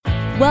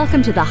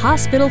Welcome to the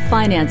Hospital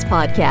Finance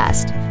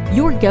Podcast,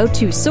 your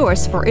go-to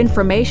source for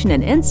information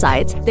and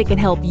insights that can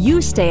help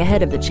you stay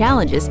ahead of the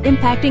challenges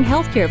impacting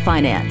healthcare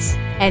finance.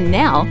 And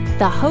now,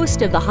 the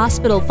host of the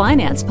Hospital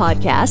Finance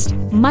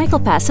Podcast, Michael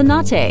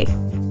Passanante.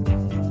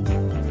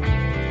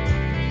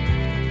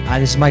 Hi,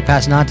 this is Mike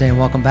Passanante, and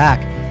welcome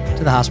back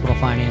to the Hospital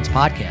Finance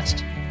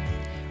Podcast.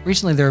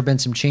 Recently, there have been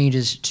some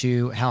changes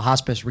to how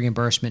hospice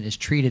reimbursement is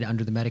treated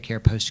under the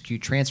Medicare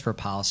Post-Acute transfer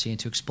policy, and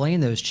to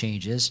explain those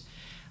changes,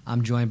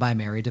 I'm joined by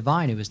Mary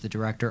Devine, who is the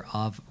Director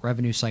of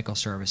Revenue Cycle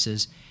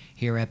Services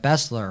here at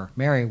BESLER.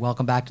 Mary,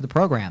 welcome back to the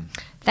program.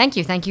 Thank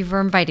you. Thank you for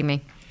inviting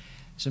me.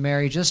 So,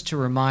 Mary, just to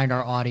remind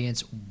our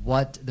audience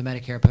what the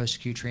Medicare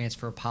Post-Acute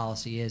transfer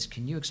policy is,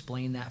 can you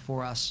explain that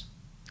for us?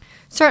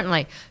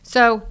 Certainly.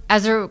 So,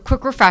 as a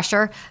quick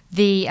refresher,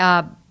 the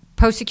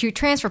post-acute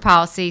transfer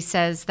policy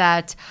says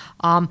that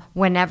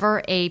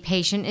whenever a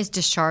patient is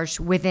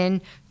discharged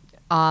within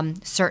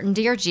certain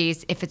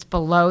DRGs, if it's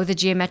below the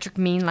geometric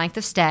mean length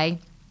of stay,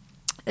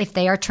 if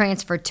they are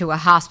transferred to a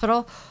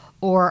hospital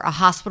or a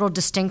hospital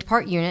distinct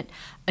part unit,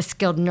 a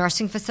skilled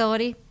nursing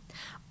facility,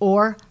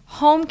 or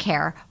home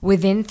care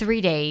within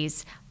 3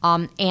 days,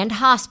 and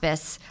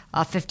hospice,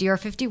 50 or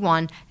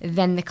 51,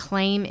 then the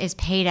claim is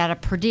paid at a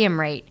per diem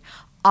rate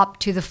up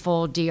to the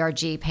full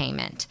DRG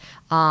payment.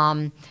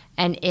 And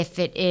if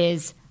it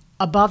is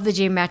above the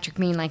geometric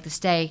mean length of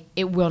stay,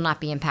 it will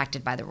not be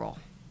impacted by the rule.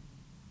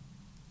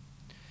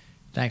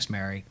 Thanks,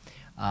 Mary.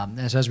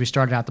 As we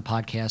started out the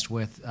podcast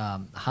with,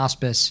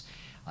 hospice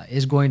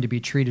is going to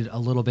be treated a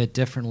little bit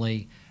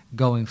differently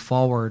going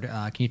forward.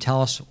 Can you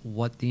tell us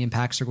what the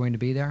impacts are going to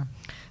be there?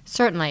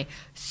 Certainly.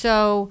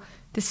 So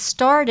this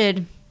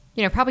started,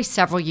 probably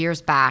several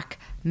years back.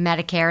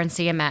 Medicare and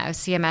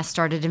CMS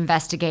started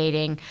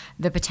investigating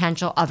the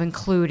potential of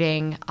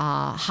including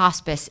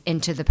hospice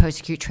into the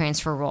post-acute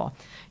transfer rule.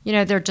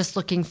 They're just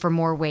looking for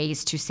more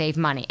ways to save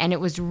money. And it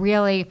was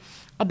really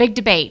a big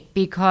debate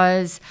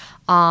because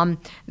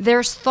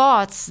there's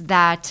thoughts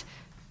that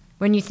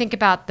when you think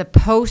about the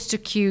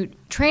post-acute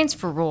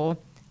transfer rule,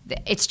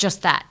 it's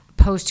just that,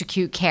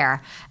 post-acute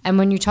care. And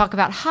when you talk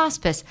about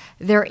hospice,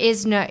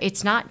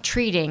 it's not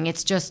treating,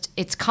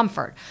 it's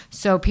comfort.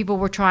 So people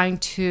were trying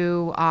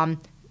to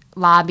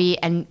lobby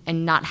and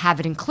not have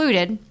it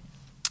included.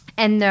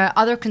 And the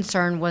other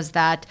concern was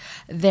that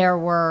there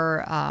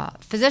were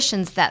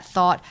physicians that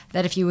thought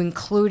that if you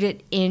include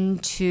it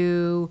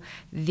into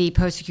the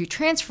post-acute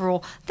transfer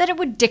rule, that it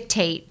would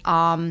dictate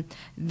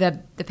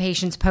the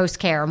patient's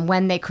post-care and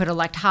when they could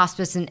elect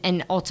hospice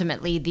and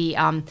ultimately the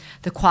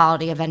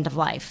quality of end of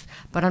life.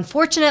 But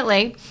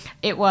unfortunately,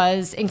 it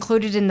was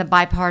included in the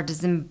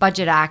Bipartisan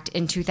Budget Act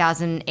in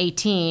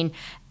 2018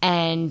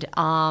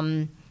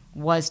 and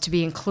was to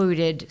be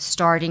included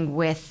starting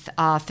with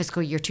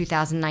fiscal year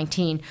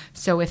 2019.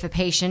 So if a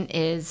patient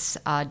is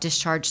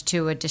discharged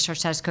to a discharge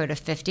status code of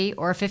 50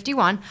 or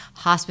 51,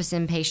 hospice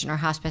inpatient or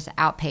hospice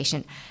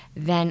outpatient,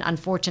 then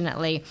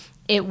unfortunately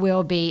it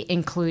will be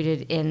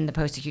included in the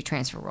post-acute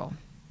transfer rule.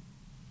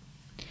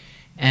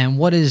 And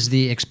what is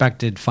the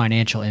expected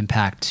financial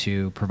impact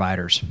to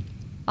providers?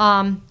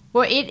 Well,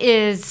 it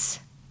is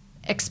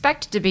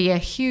expected to be a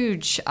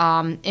huge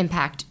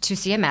impact to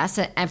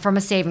CMS and from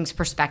a savings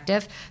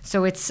perspective.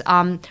 So it's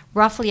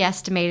roughly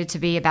estimated to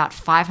be about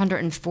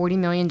 $540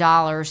 million to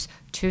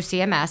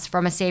CMS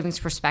from a savings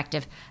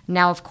perspective.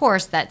 Now, of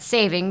course, that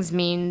savings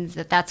means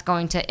that that's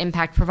going to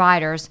impact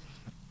providers.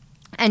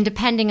 And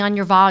depending on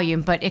your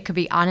volume, but it could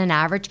be on an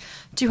average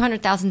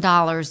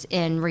 $200,000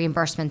 in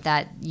reimbursement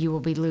that you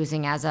will be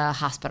losing as a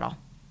hospital.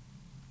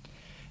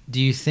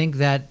 Do you think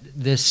that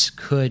this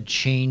could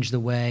change the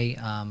way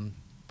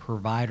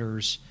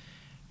providers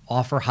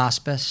offer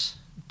hospice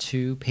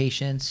to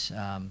patients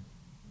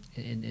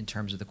in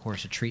terms of the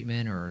course of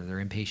treatment or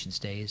their inpatient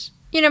stays?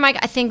 Mike,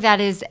 I think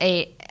that is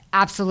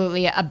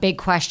absolutely a big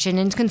question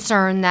and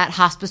concern that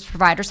hospice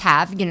providers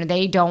have.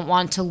 They don't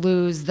want to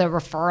lose the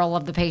referral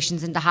of the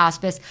patients into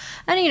hospice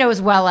and,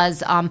 as well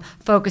as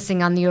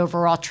focusing on the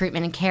overall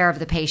treatment and care of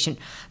the patient.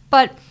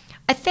 But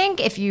I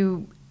think if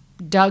you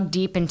dug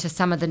deep into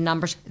some of the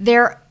numbers,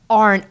 there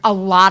aren't a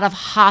lot of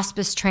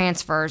hospice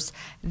transfers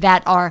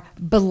that are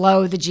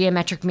below the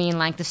geometric mean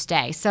length of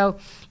stay. So,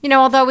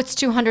 although it's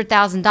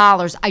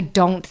 $200,000, I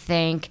don't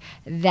think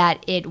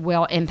that it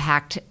will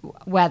impact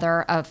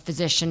whether a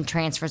physician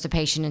transfers a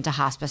patient into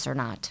hospice or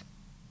not.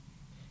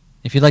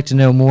 If you'd like to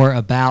know more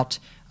about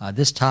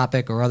this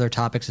topic or other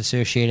topics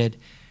associated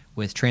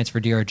with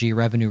Transfer DRG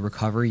Revenue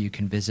Recovery, you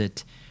can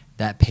visit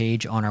that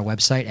page on our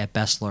website at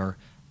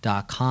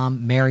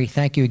BESLER.com. Mary,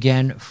 thank you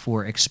again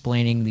for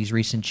explaining these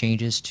recent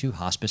changes to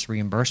hospice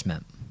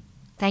reimbursement.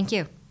 Thank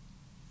you.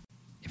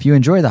 If you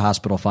enjoy the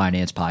Hospital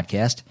Finance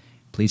Podcast,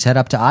 please head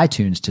up to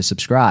iTunes to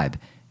subscribe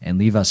and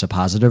leave us a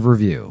positive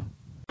review.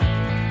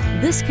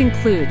 This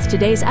concludes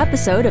today's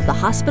episode of the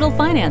Hospital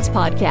Finance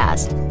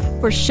Podcast.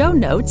 For show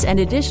notes and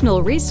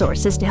additional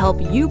resources to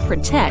help you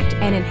protect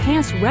and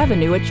enhance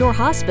revenue at your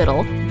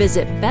hospital,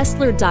 visit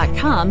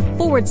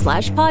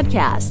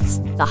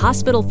BESLER.com/podcasts. The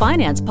Hospital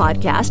Finance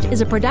Podcast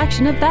is a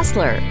production of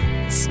BESLER.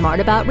 Smart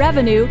about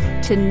revenue,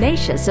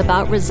 tenacious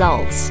about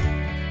results.